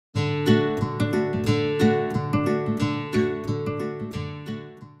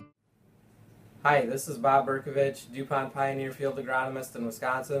Hi, this is Bob Berkevich, DuPont Pioneer field agronomist in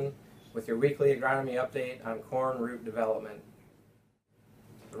Wisconsin, with your weekly agronomy update on corn root development.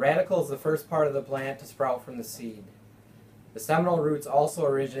 The radicle is the first part of the plant to sprout from the seed. The seminal roots also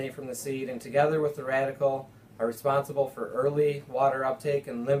originate from the seed and together with the radicle are responsible for early water uptake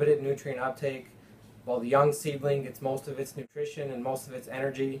and limited nutrient uptake, while the young seedling gets most of its nutrition and most of its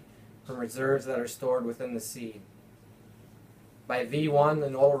energy from reserves that are stored within the seed. By V1, the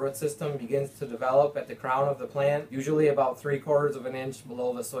nodal root system begins to develop at the crown of the plant, usually about 3/4 of an inch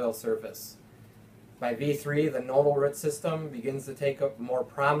below the soil surface. By V3, the nodal root system begins to take up a more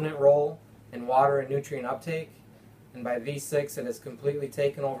prominent role in water and nutrient uptake, and by V6 it has completely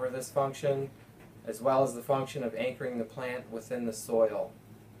taken over this function, as well as the function of anchoring the plant within the soil.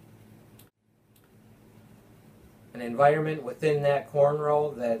 An environment within that corn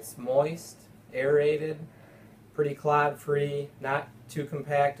row that's moist, aerated, pretty clod-free, not too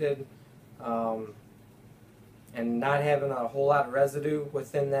compacted, and not having a whole lot of residue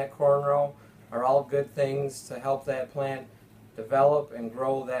within that corn row are all good things to help that plant develop and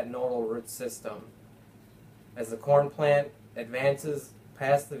grow that nodal root system. As the corn plant advances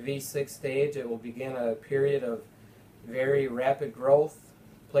past the V6 stage, it will begin a period of very rapid growth,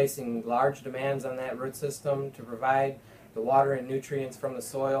 placing large demands on that root system to provide the water and nutrients from the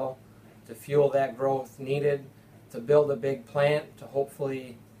soil to fuel that growth needed to build a big plant to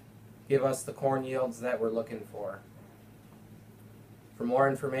hopefully give us the corn yields that we're looking for. For more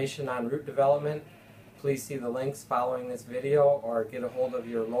information on root development, please see the links following this video or get a hold of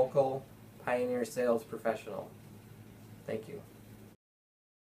your local Pioneer sales professional. Thank you.